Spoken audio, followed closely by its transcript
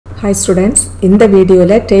Hi students, in the video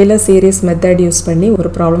Taylor series method use பண்ணி ஒரு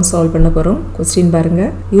problem solve பண்ண போறோம். Question பாருங்க.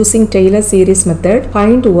 Using Taylor series method,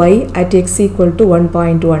 find y at x equal to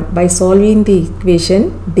 1.1 by solving the equation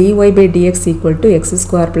dy by dx equal to x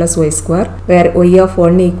square plus y square where y of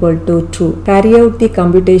 1 equal to 2. Carry out the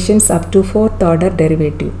computations up to fourth order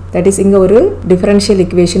derivative. That is இங்க ஒரு differential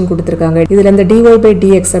equation கொடுத்திருக்காங்க. இதுல இந்த dy by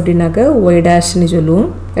dx அப்படினாக்க y dash னு சொல்லுவோம்.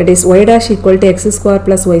 That is y dash equal to x square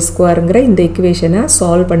plus y square ங்கற இந்த equation-ஐ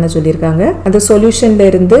solve பண்ண சொல்லிருக்காங்க. அந்த சொல்யூஷன்ல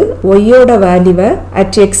இருந்து y ஓட வேல்யூவை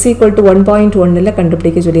at x equal to 1.1 ல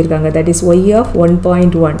கண்டுபிடிக்க சொல்லிருக்காங்க. That is y of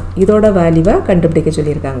 1.1 இதோட வேல்யூவை கண்டுபிடிக்க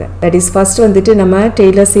சொல்லிருக்காங்க. That is first வந்துட்டு நம்ம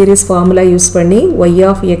Taylor series formula யூஸ் பண்ணி y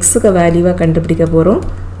of x க்கு வேல்யூவை கண்டுபிடிக்க போறோம்.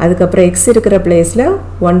 அதுக்கு அப்புறம் x இருக்கிற பிளேஸ்ல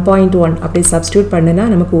 1.1 அப்படி சப்ஸ்டிட்யூட் பண்ணினா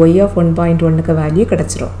நமக்கு y of 1.1 க்கு வேல்யூ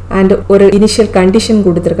கிடைச்சிரும். and ஒரு இனிஷியல் கண்டிஷன்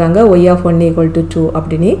கொடுத்திருக்காங்க y of 1 equal to 2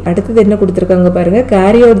 அப்படினி. அடுத்து என்ன கொடுத்திருக்காங்க பாருங்க,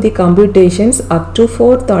 carry out the computations up to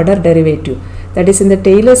fourth order derivative. That is இந்த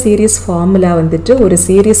Taylor series formula வந்துட்டு ஒரு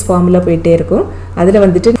series formula போயிட்டே இருக்கும். அதுல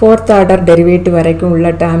வந்துட்டு fourth order derivative வரைக்கும்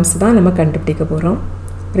உள்ள terms தான் நம்ம கண்டுபிடிக்க போறோம்.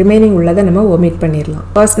 remaining உள்ளதை நம்ம omit பண்ணிரலாம்.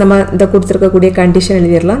 first நம்ம இந்த கொடுத்திருக்க கூடிய condition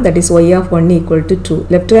எழுதிரலாம். that is y of 1 equal to 2.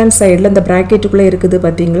 left hand sideல இந்த bracket குள்ள இருக்குது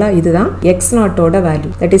பாத்தீங்களா, இதுதான் x0 ஓட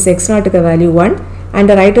வேல்யூ. that is x0 க்கு வேல்யூ 1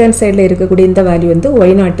 and right hand sideல இருக்க கூடிய இந்த வேல்யூ வந்து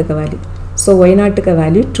y0 க்கு வேல்யூ. so y0 க்கு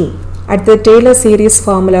வேல்யூ 2. அடுத்து Taylor series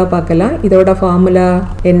formula பார்க்கலாம். இதோட formula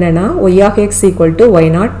என்னன்னா y of x equal to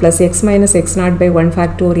y0 plus x minus x0 by 1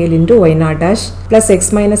 factorial into y0 dash plus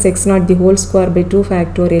x minus x0 the whole square by 2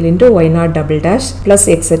 factorial into y0 double dash plus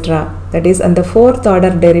etc. That is அந்த fourth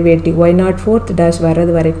order derivative y0 fourth dash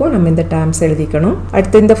வரது வரைக்கும் நம்ம இந்த terms எழுதிக்கணும்.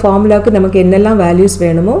 அடுத்து இந்த formulaக்கு நமக்கு என்னெல்லாம் values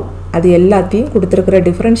வேணுமோ அது எல்லாத்தையும் கொடுத்திருக்கிற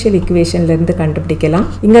differential equationல இருந்து கண்டுபிடிக்கலாம்.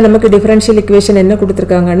 இங்க நமக்கு differential equation என்ன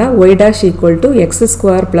கொடுத்திருக்காங்கன்னா y dash equal to x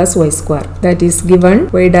square plus y square. That is given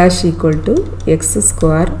y dash equal to x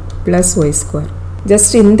square plus y square.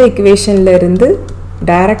 Just இந்த equationல இருந்து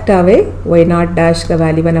டைரக்டாவே y0 dash க்கு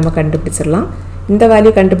வேல்யூவை நம்ம கண்டுபிடிச்சிரலாம். இந்த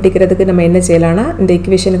வேல்யூ கண்டுபிடிக்கிறதுக்கு நம்ம என்ன செய்யலாம்னா இந்த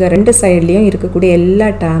equationக்கு ரெண்டு சைடுலயும் இருக்கக்கூடிய எல்லா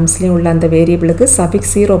டேர்ம்ஸ்லயும் உள்ள அந்த வேரியபிளுக்கு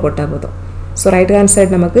சஃபிக்ஸ் 0 போட்டா போதும். So right hand side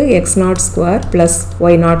நமக்கு x0 square plus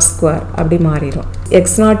y0 square அப்படி மாறிடும்.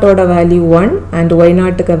 x0 ஓட வேல்யூ 1 and y0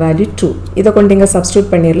 க்கு வேல்யூ 2. இத கொண்டு இங்க சப்ஸ்டிட்யூட்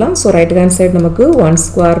பண்ணிரலாம். So right hand side நமக்கு 1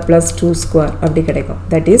 square plus 2 square அப்படி கிடைக்கும்.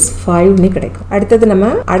 That is 5 னு கிடைக்கும். அடுத்து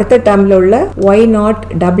நம்ம அடுத்த டேர்ம்ல உள்ள y0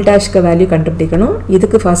 double dash க்கு வேல்யூ கண்டுபிடிக்கணும்.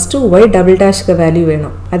 இதுக்கு ஃபர்ஸ்ட் y double dash க்கு வேல்யூ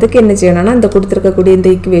வேணும். அதுக்கு என்ன செய்யணும்னா இந்த கொடுத்திருக்க கூடிய இந்த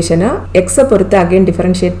ஈக்குவேஷனை x பொறுத்து again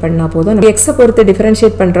differentiate பண்ணா போதும். x பொறுத்து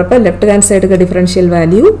differentiate பண்றப்ப left hand side க்கு differential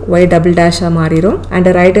value y double dash ah மாறிரும். and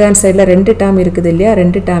right hand sideல ரெண்டு டேர்ம் இருக்குது இல்லையா,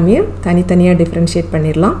 ரெண்டு டேர்மையும் தனித்தனியா differentiate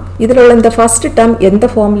பண்ணிரலாம். இதுல உள்ள இந்த ஃபர்ஸ்ட் டேர்ம் எந்த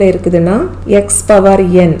ஃபார்ம்ல இருக்குதுன்னா x பவர்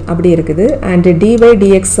n அப்படி இருக்குது. and dy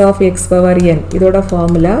dx of x power n இதோட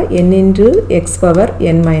formula n into x power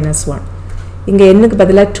n minus 1. இங்க n க்கு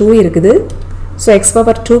பதிலா 2 இருக்குது. so x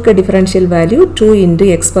power 2 க்கு differential value 2 into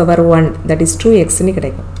x power 1, that is 2x னு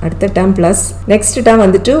கிடைக்கும். அடுத்த டேர்ம் பிளஸ் நெக்ஸ்ட் டேர்ம்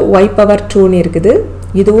வந்துட்டு y power 2 னு இருக்குது.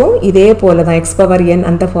 இதுவும் இதே போல தான் x power n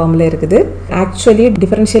அந்த ஃபார்முலா இருக்குது. actually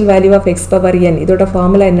differential value of x power n இதோட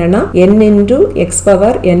ஃபார்முலா என்னன்னா n into x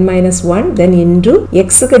power n minus 1 then into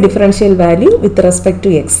x க்கு differential value with respect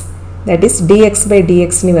to x, that is dx by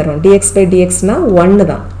dx னு வரும். dx by dx னா 1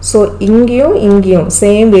 தான். so இங்கேயும்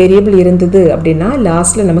same variable இருந்தது அப்படினா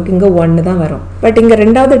லாஸ்ட்ல நமக்கு இங்க 1 தான் வரும். பட் இங்க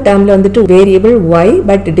இரண்டாவது டேர்ம்ல வந்துட்டு variable y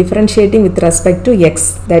but differentiating with respect to x,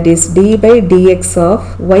 that is d by dx of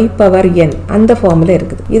y power n அந்த ஃபார்முலா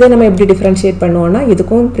இருக்குது. இத நம்ம எப்படி டிஃபரன்ஷியேட் பண்ணுவோம்னா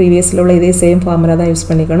இதுக்கும் ப்ரீவியஸ்ல உள்ள இதே சேம் ஃபார்முலா தான் யூஸ்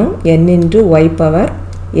பண்ணிக்கணும். n into y power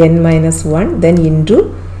n minus 1 then into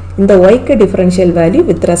இந்த y க்கு differential value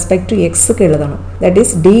with respect to x க்கு எழுதணும். that is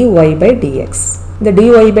dy by dx. இந்த dy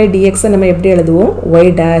by dx நம்ம எப்படி எழுதுவோம், y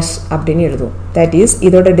dash அப்படினு எழுதுவோம். that is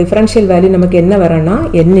இதோட differential value நமக்கு என்ன வரும்னா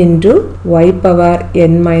n into y power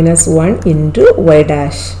n minus 1 into y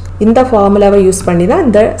dash. இந்த ஃபார்முலாவை யூஸ் பண்ணி தான்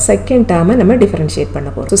இந்த செகண்ட் டேர்மை நம்ம டிஃபரன்ஷியேட் பண்ண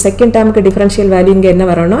போறோம். ஸோ செகண்ட் டேர்முக்கு டிஃபரன்ஷியல் வேல்யூ இங்கே என்ன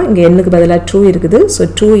வரும்னா இங்க n க்கு பதிலாக 2 இருக்குது. So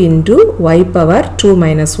 2 into y power 2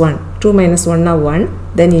 minus 1. 2 minus 1 1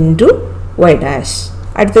 then into y dash.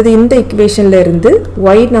 அடுத்தது இந்த equationல இருந்து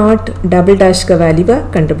y0 double dash க்கு வேல்யூவை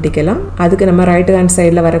கண்டுபிடிக்கலாம். அதுக்கு நம்ம ரைட் ஹேண்ட்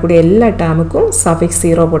சைடுல வரக்கூடிய எல்லா டேர்முக்கும் சஃபிக்ஸ்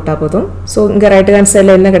 0 போட்டா போதும். சோ இங்க ரைட் ஹேண்ட்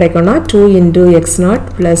சைடுல என்ன கிடைக்கும்னா 2 into x0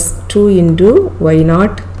 plus 2 into y0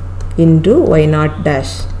 into y0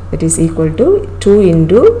 dash, that is equal to 2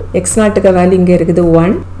 into x0 க்கு வேல்யூ இங்க இருக்குது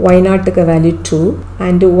 1, y0 க்கு வேல்யூ 2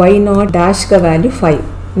 and y0 dash க்கு வேல்யூ 5.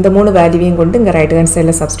 இந்த மூணு வேல்யூவையும் கொண்டு இங்க ரைட் ஹேண்ட்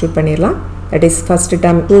சைடுல சப்ஸ்டிட்யூட் பண்ணிரலாம். that is first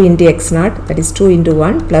term 2 into x0, that is 2 into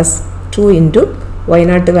 1 plus 2 into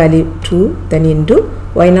y0 value 2 then into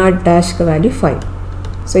y0 dash value 5.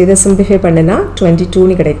 so இதை simplify பண்ணனா 22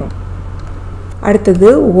 னு கிடைக்கும். அடுத்தது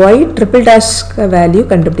y triple dash வேல்யூ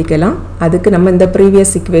கண்டுபிடிக்கலாம். அதுக்கு நம்ம இந்த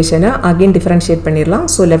previous equation again differentiate பண்ணிரலாம்.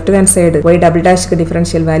 So left hand side y double dash க்கு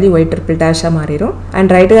differential value y triple dash மாறிரும்.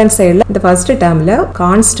 And right hand sideல இந்த first termல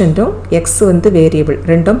கான்ஸ்டன்ட்டும் x வந்து வேரியபிள்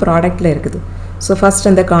ரெண்டும் ப்ராடக்ட்ல இருக்குது. So first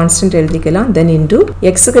அந்த constant எழுதிக்கலாம், then into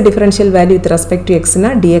x க்கு differential value with respect to x na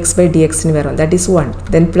dx by dx னு வரும், that is 1.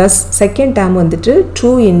 Then plus second term வந்துட்டு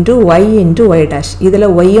 2 into y dash, இதுல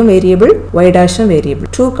y யும் variable y dash ம் variable,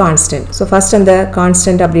 2 constant. So first அந்த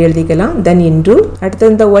constant அப்படி எழுதிக்கலாம், then into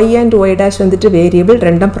அடுத்து இந்த y and y dash வந்துட்டு variable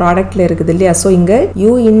ரெண்டும் ப்ராடக்ட்ல இருக்குது இல்லையா, so இங்க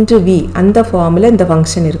u into v அந்த ஃபார்முலா இந்த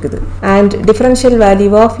ஃபங்க்ஷன் இருக்குது. And differential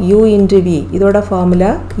value of u into v இதோட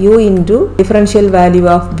formula u into differential value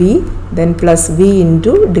of v then plus v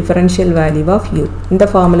into differential value of u. இந்த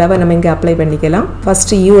ஃபார்முலாவை நம்ம இங்க அப்ளை பண்ணிக்கலாம்.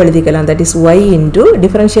 ஃபர்ஸ்ட் u எழுதிக்கலாம், that is y into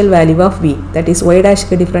differential value of v, that is y dash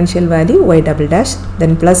க்கு differential value y double dash,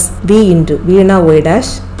 then plus v into v na y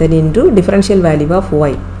dash, then into differential value of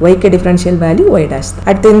y, y க்கு differential value y dash.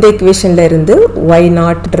 அடுத்து இந்த equationல இருந்து y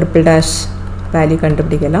naught triple dash value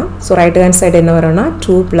கண்டுபிடிக்கலாம். So right hand side என்ன வரும்னா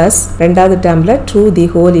 2 plus ரெண்டாவது டேர்மில் 2 the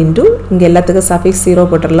whole into இங்கே எல்லாத்துக்கும் சஃபிக்ஸ் 0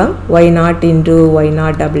 போட்டுடலாம், y naught into y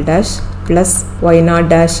not double dash plus y not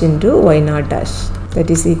dash into y not dash, that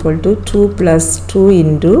is equal to 2 plus 2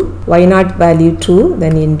 into y naught value 2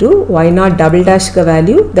 then into y naught double dash ka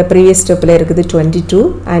value the previous step la irukudhu 22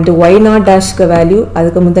 and y naught dash ka value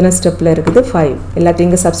adukku mundana step la irukudhu 5. எல்லாத்தையும்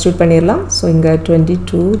இங்க substitute பண்ணிரலாம். so இங்க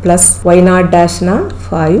 22 plus y naught dash na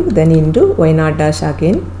 5 then into y naught dash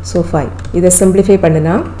again, so 5. இத simplify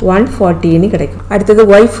பண்ணுனா 140 னு கிடைக்கும். அடுத்து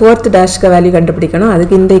y fourth dash ka value கண்டுபிடிக்கணும்.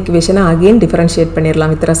 அதுக்கு இந்த equation again differentiate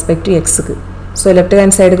பண்ணிரலாம் with respect to x க்கு. So left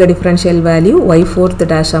hand side க்கு differential value y fourth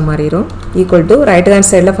dash மாறிரும், equal to right hand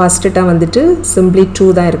sideல first term வந்துட்டு simply 2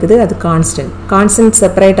 தான் இருக்குது, அது constant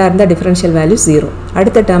செப்பரேட்டா இருந்தா differential value 0.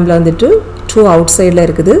 அடுத்த termல வந்துட்டு 2 outsideல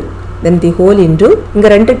இருக்குது, then the whole into இங்க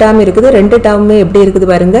ரெண்டு term இருக்குது, ரெண்டு termமே எப்படி இருக்குது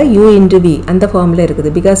பாருங்க, u into v அந்த ஃபார்முலா இருக்குது,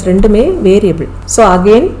 because ரெண்டுமே வேரியபிள். so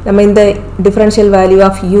again நம்ம இந்த differential value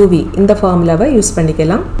of uv இந்த ஃபார்முலாவை யூஸ்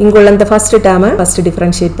பண்ணிக்கலாம். இங்க உள்ள இந்த first term first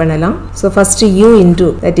differentiate பண்ணலாம். so first u into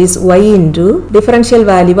that is y into differential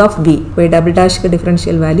value of v, y double dash க்கு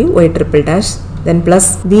differential value y triple dash, then plus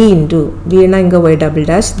v into v na inga y double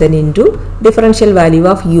dash, then into differential value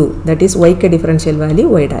of u, that is y க்கு differential value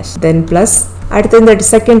y dash, then plus அடுத்து இந்த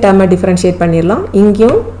second டேர்மை differentiate பண்ணிரலாம்.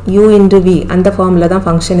 இங்கேயும் u into v அந்த formula தான்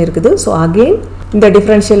function இருக்குது. So again இந்த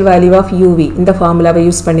டிஃபரன்ஷியல் வேல்யூ ஆஃப் uv இந்த ஃபார்முலாவை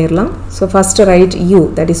யூஸ் பண்ணிரலாம். So first right u,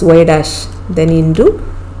 that is y dash, then into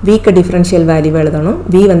v க்கு டிஃபரன்ஷியல் வேல்யூ எழுதணும்,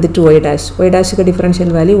 v வந்துட்டு y dash, y dash க்கு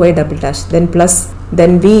differential value y double dash, then plus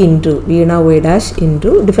then v into v na y dash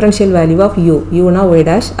into differential value of u, u na y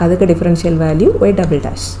dash அதுக்கு differential value y double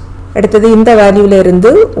dash. அடுத்தது இந்த வேல்யூல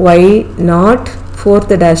இருந்து y not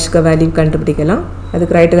fourth dash க்கு value கண்டுபிடிக்கலாம்.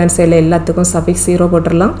 அதுக்கு right hand சைடுல எல்லாத்துக்கும் suffix 0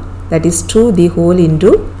 போட்டுறலாம், that is 2 the whole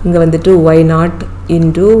into இங்க வந்துட்டு y naught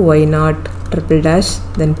into y naught triple dash,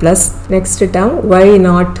 then plus next term y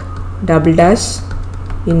naught double dash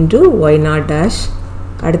into y naught dash,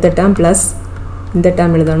 அடுத்த term plus இந்த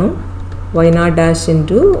term எழுதணும் y naught dash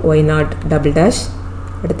into y naught double dash,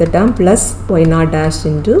 அடுத்த term plus y naught dash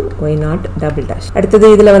into y naught double dash. அடுத்தது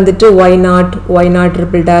இதுல வந்துட்டு y naught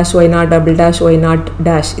triple dash, y naught double dash, y naught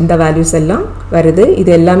dash இந்த values எல்லாம் வருது.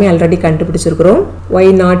 இது எல்லாமே already கண்டுபிடிச்சிருக்கிறோம். y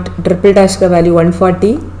naught triple dash க்கு value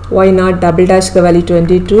 140, y naught double dash க்கு வேல்யூ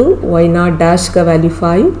 22, y naught dash க்கு வேல்யூ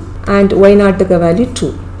 5 and y naught க்கு வேல்யூ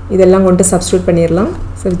 2. இதெல்லாம் கொண்டு சப்ஸ்டிட்யூட் பண்ணிரலாம்.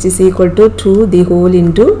 so which is equal to 2 the whole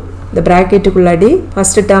into the bracket குள்ளாடி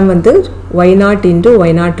first term வந்து y naught into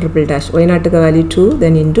y naught triple dash, y naught க்கு value 2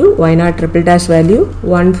 then into y naught triple dash value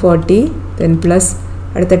 140, then plus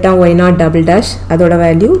அடுத்த term y naught double dash அதோட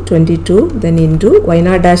value 22, then into y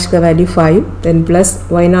naught dash க்கு value 5, then plus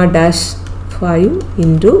y naught dash 5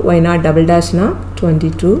 into y naught double dash na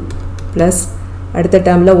 22 plus அடுத்த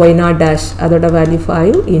termல y naught dash அதோட value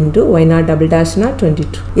 5 into y naught double dash na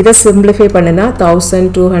 22. இதை simplify பண்ணுனா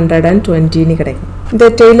 1220 னு கிடைக்கும். இந்த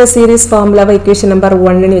Taylor series ஃபார்முலாவை equation number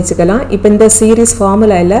 1 னு வெச்சுக்கலாம். இப்போ இந்த சீரிஸ்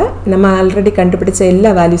ஃபார்முலால நம்ம ஆல்ரெடி கண்டுபிடிச்ச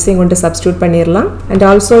எல்லா வேல்யூஸையும் கொண்டு சப்ஸ்டிட்யூட் பண்ணிரலாம். and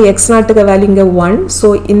also x naught க்கு வேல்யூ இங்க 1. சோ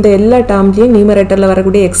இந்த எல்லா டேர்ம்லயும் நியூமரேட்டர்ல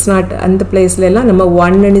வரக்கூடிய x naught அந்த பிளேஸ்ல எல்லாம் நம்ம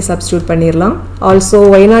 1 னு சப்ஸ்டிட்யூட் பண்ணிரலாம். also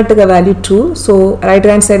y naught க்கு வேல்யூ 2. சோ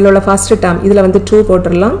ரைட் ஹேண்ட் சைடுல உள்ள ஃபர்ஸ்ட் டேர்ம் இதுல வந்து 2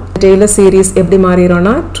 போட்டுறலாம். டெய்லர் சீரிஸ் எப்படி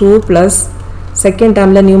மாறிரோனா 2 plus second term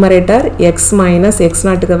la numerator x minus x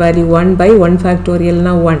naught க்கு value 1 by 1 factorial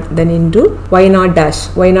na 1, then into y naught dash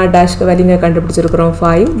க்கு value கண்டுபிடிச்சிருக்கிறோம்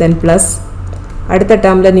 5, then plus அடுத்த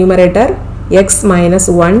term la numerator x minus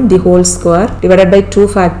 1 the whole square divided by 2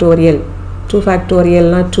 factorial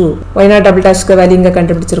na 2, y naught double dash க்கு value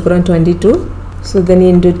கண்டுபிடிச்சிருக்கிறோம் 22, So then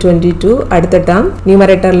into 22 அடுத்த term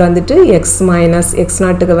numeratorல வந்துட்டு x minus x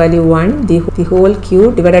naught க்கு value 1 the whole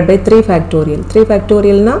cube divided by 3 factorial 3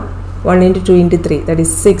 factorial na 1 into 2 into 3 that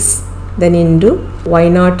is 6 then into y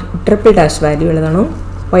naught triple dash value எழுதணும்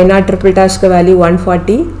y naught triple dash க்கு value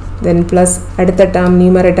 140 then plus அடுத்த term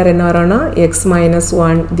numerator என்ன வரும்னா x minus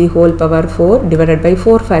 1 the whole power 4 divided by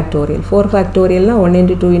 4 factorial 4 factorial na 1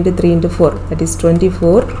 into 2 into 3 into 4 that is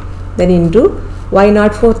 24 then into y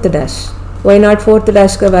naught fourth dash y naught fourth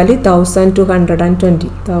dash ka value 1220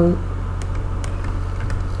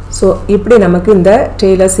 so இப்படி நமக்கு இந்த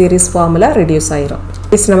Taylor series formula reduce ஆயிரும்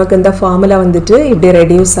is நமக்கு இந்த formula வந்துட்டு இப்படி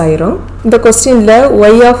reduce ஆயிரும் இந்த questionல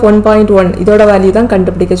y of 1.1 இதோட value தான்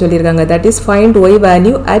கண்டுபிடிக்க சொல்லிருக்காங்க that is find y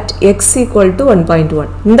value at x equal to 1.1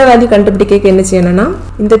 இந்த value கண்டுபிடிக்க என்ன செய்யணும்னா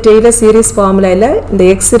இந்த Taylor series formulaல இந்த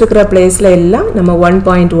x இருக்கிற placeல எல்லாம் நம்ம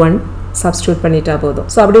 1.1 substitute பண்ணிட்டா போதும்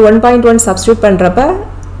so அப்படி 1.1 substitute பண்றப்ப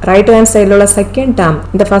right hand side உள்ள second term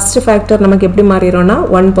the first factor நமக்கு எப்படி மாறிரோம்னா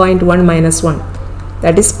 1.1 minus 1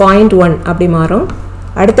 that is 0.1 அப்படி மாறும்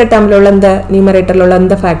அடுத்த termல உள்ள இந்த numeratorல உள்ள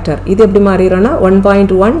இந்த factor இது எப்படி மாறிரோம்னா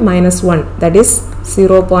 1.1 minus 1 that is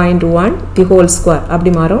 0.1 the whole square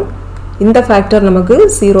அப்படி மாறும் இந்த factor நமக்கு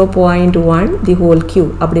 0.1 the whole cube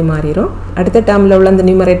அப்படி மாறிரும் அடுத்த termல உள்ள இந்த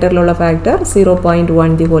numeratorல உள்ள factor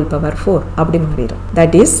 0.1 the whole power 4 அப்படி மாறிரும்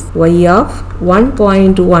that is y of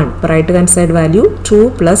 1.1 right hand side value 2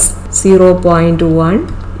 plus 0.1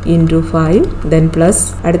 into 5 then plus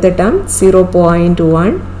அடுத்த term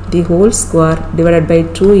 0.1 the whole square divided by 2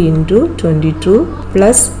 into 22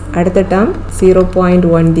 plus அடுத்த term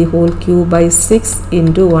 0.1 the whole cube by 6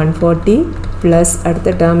 into 140 plus அடுத்த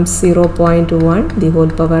term 0.1 the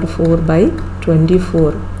whole power 4 by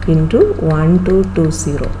 24 into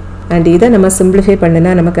 1220 and இதை நம்ம simplify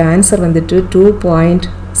பண்ணினா நமக்கு answer வந்துட்டு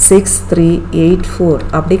 2.6384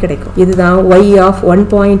 அப்படி கிடைக்கும் இதுதான் y of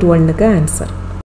 1.1 க்கு answer